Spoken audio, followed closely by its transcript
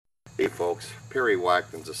Hey folks, Perry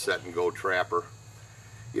Watkins, a set and go trapper.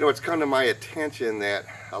 You know, it's come to my attention that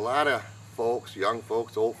a lot of folks, young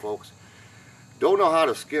folks, old folks, don't know how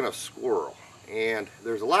to skin a squirrel. And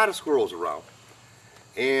there's a lot of squirrels around.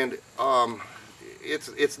 And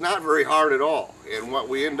it's not very hard at all. And what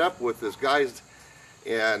we end up with is guys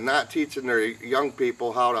not teaching their young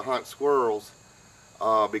people how to hunt squirrels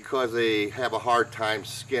because they have a hard time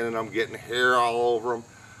skinning them, getting hair all over them,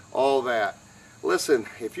 all that. Listen,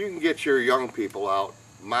 if you can get your young people out,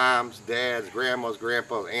 moms, dads, grandmas,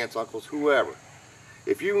 grandpas, aunts, uncles, whoever,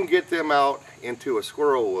 if you can get them out into a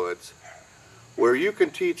squirrel woods where you can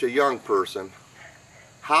teach a young person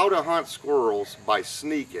how to hunt squirrels by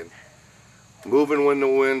sneaking, moving when the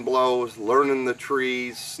wind blows, learning the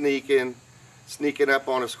trees, sneaking up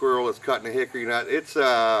on a squirrel that's cutting a hickory nut. It's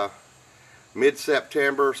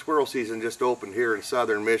mid-September. Squirrel season just opened here in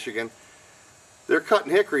southern Michigan. They're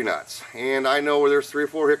cutting hickory nuts, and I know where there's 3 or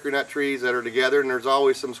 4 hickory nut trees that are together, and there's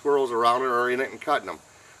always some squirrels around it or in it and cutting them.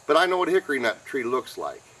 But I know what a hickory nut tree looks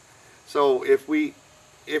like. So if we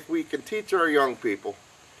can teach our young people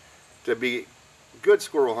to be good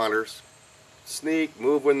squirrel hunters, sneak,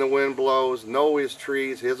 move when the wind blows, know his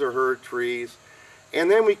trees, his or her trees,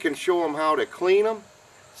 and then we can show them how to clean them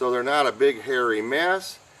so they're not a big hairy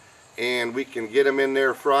mess, and we can get them in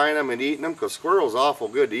there frying them and eating them, because squirrel's awful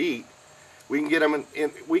good to eat. We can get them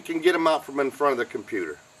we can get them out from in front of the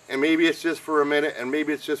computer, and maybe it's just for a minute, and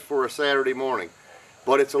maybe it's just for a Saturday morning,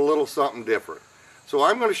 but it's a little something different. So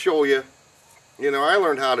I'm going to show you. You know, I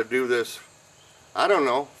learned how to do this, I don't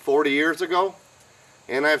know, 40 years ago,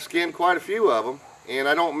 and I've skinned quite a few of them, and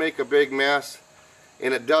I don't make a big mess,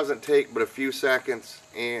 and it doesn't take but a few seconds,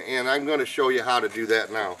 and I'm going to show you how to do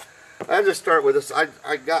that now. I'll just start with this.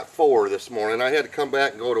 I got 4 this morning. I had to come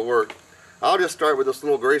back and go to work. I'll just start with this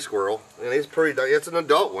little gray squirrel, and it's an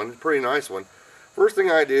adult one, pretty nice one. First thing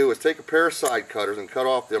I do is take a pair of side cutters and cut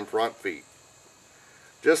off them front feet,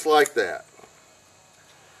 just like that.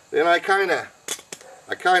 Then I kind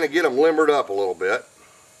of get them limbered up a little bit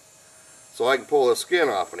so I can pull the skin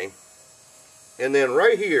off of him. And then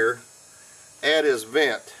right here at his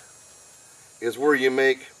vent is where you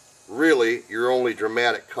make really your only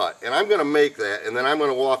dramatic cut. And I'm going to make that, and then I'm going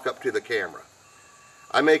to walk up to the camera.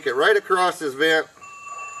 I make it right across his vent,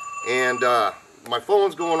 and my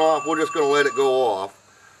phone's going off. We're just going to let it go off.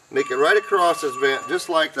 Make it right across his vent, just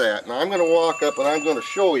like that. Now I'm going to walk up and I'm going to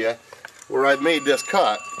show you where I've made this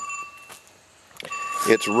cut.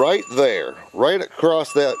 It's right there, right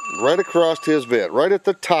across his vent, right at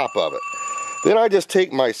the top of it. Then I just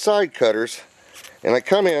take my side cutters and I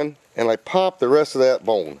come in and I pop the rest of that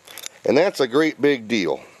bone. And that's a great big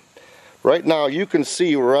deal. Right now you can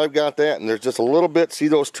see where I've got that, and there's just a little bit. See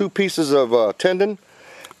those 2 pieces of tendon?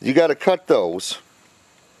 You got to cut those.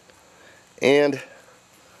 And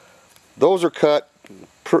those are cut.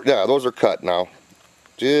 Yeah, those are cut now.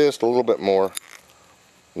 Just a little bit more.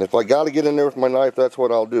 And if I got to get in there with my knife, that's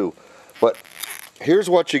what I'll do. But here's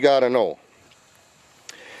what you got to know.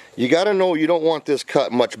 You got to know you don't want this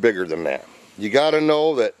cut much bigger than that. You got to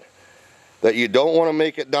know that you don't want to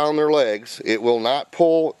make it down their legs. It will not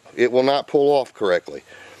pull off correctly.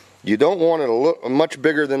 You don't want it a little much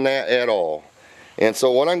bigger than that at all. And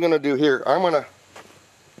so what I'm going to do here, I'm going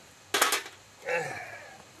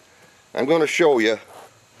to show you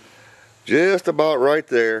just about right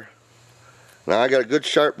there. Now I got a good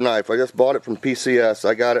sharp knife. I just bought it from PCS.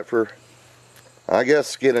 I got it for, I guess,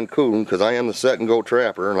 skin and coon, because I am the set and go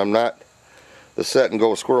trapper and I'm not the set and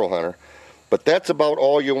go squirrel hunter. But that's about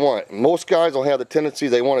all you want. Most guys will have the tendency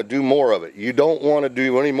they want to do more of it. You don't want to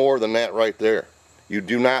do any more than that right there. You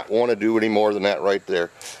do not want to do any more than that right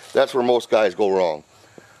there. That's where most guys go wrong.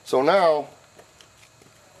 So now,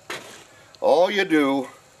 all you do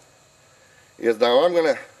is, now I'm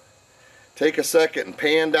going to take a second and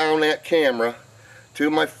pan down that camera to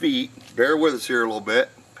my feet. Bear with us here a little bit.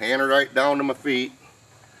 Pan it right down to my feet.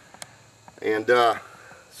 And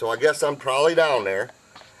so I guess I'm probably down there.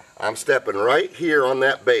 I'm stepping right here on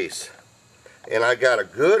that base, and I got a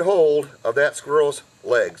good hold of that squirrel's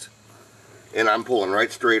legs, and I'm pulling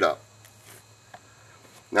right straight up.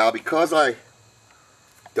 Now because I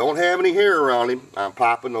don't have any hair around him, I'm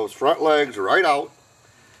popping those front legs right out,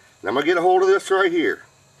 and I'm going to get a hold of this right here.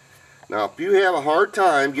 Now if you have a hard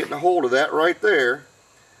time getting a hold of that right there,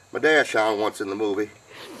 my dash hound once in the movie,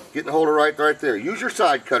 getting a hold of right there, use your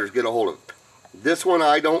side cutters, get a hold of it. This one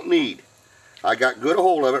I don't need. I got good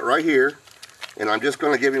hold of it right here, and I'm just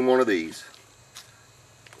going to give him one of these.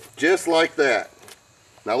 Just like that.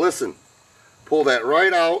 Now listen, pull that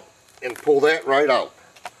right out and pull that right out.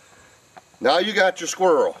 Now you got your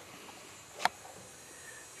squirrel.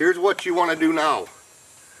 Here's what you want to do now.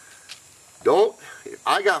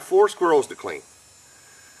 I got 4 squirrels to clean.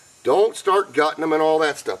 Don't start gutting them and all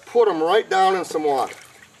that stuff. Put them right down in some water.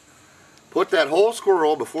 Put that whole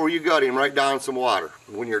squirrel, before you gut him, right down in some water.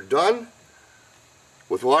 When you're done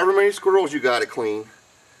with however many squirrels you got to clean,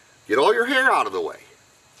 get all your hair out of the way.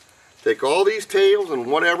 Take all these tails and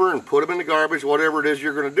whatever and put them in the garbage, whatever it is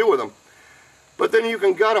you're going to do with them. But then you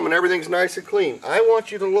can gut them and everything's nice and clean. I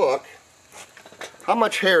want you to look. How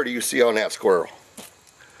much hair do you see on that squirrel?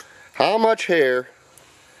 How much hair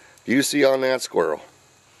do you see on that squirrel?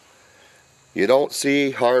 You don't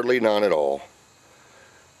see hardly none at all.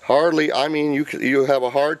 Hardly, I mean, you have a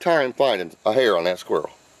hard time finding a hair on that squirrel.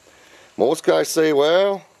 Most guys say,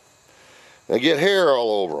 well, they get hair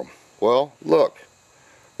all over them. Well, look,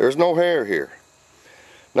 there's no hair here.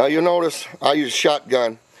 Now you notice I use a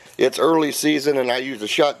shotgun. It's early season and I use a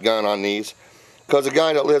shotgun on these because the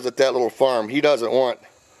guy that lives at that little farm, he doesn't want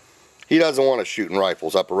us shooting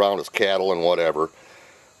rifles up around his cattle and whatever.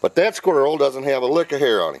 But that squirrel doesn't have a lick of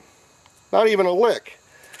hair on him. Not even a lick.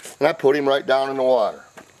 And I put him right down in the water.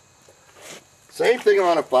 Same thing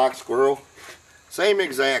on a fox squirrel. Same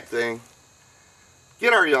exact thing.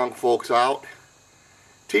 Get our young folks out.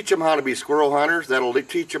 Teach them how to be squirrel hunters. That'll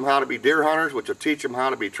teach them how to be deer hunters, which will teach them how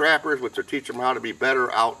to be trappers, which will teach them how to be better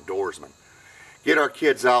outdoorsmen. Get our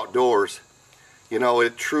kids outdoors. You know,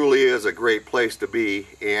 it truly is a great place to be,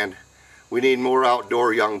 and we need more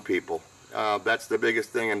outdoor young people. That's the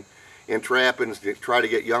biggest thing in trapping, is to try to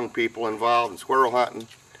get young people involved in squirrel hunting,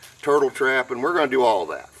 turtle trapping. We're going to do all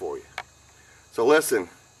that for you. So listen,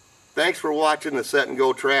 thanks for watching the Set and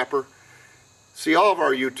Go Trapper. See all of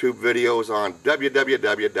our YouTube videos on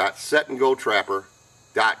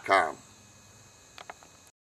www.setandgotrapper.com.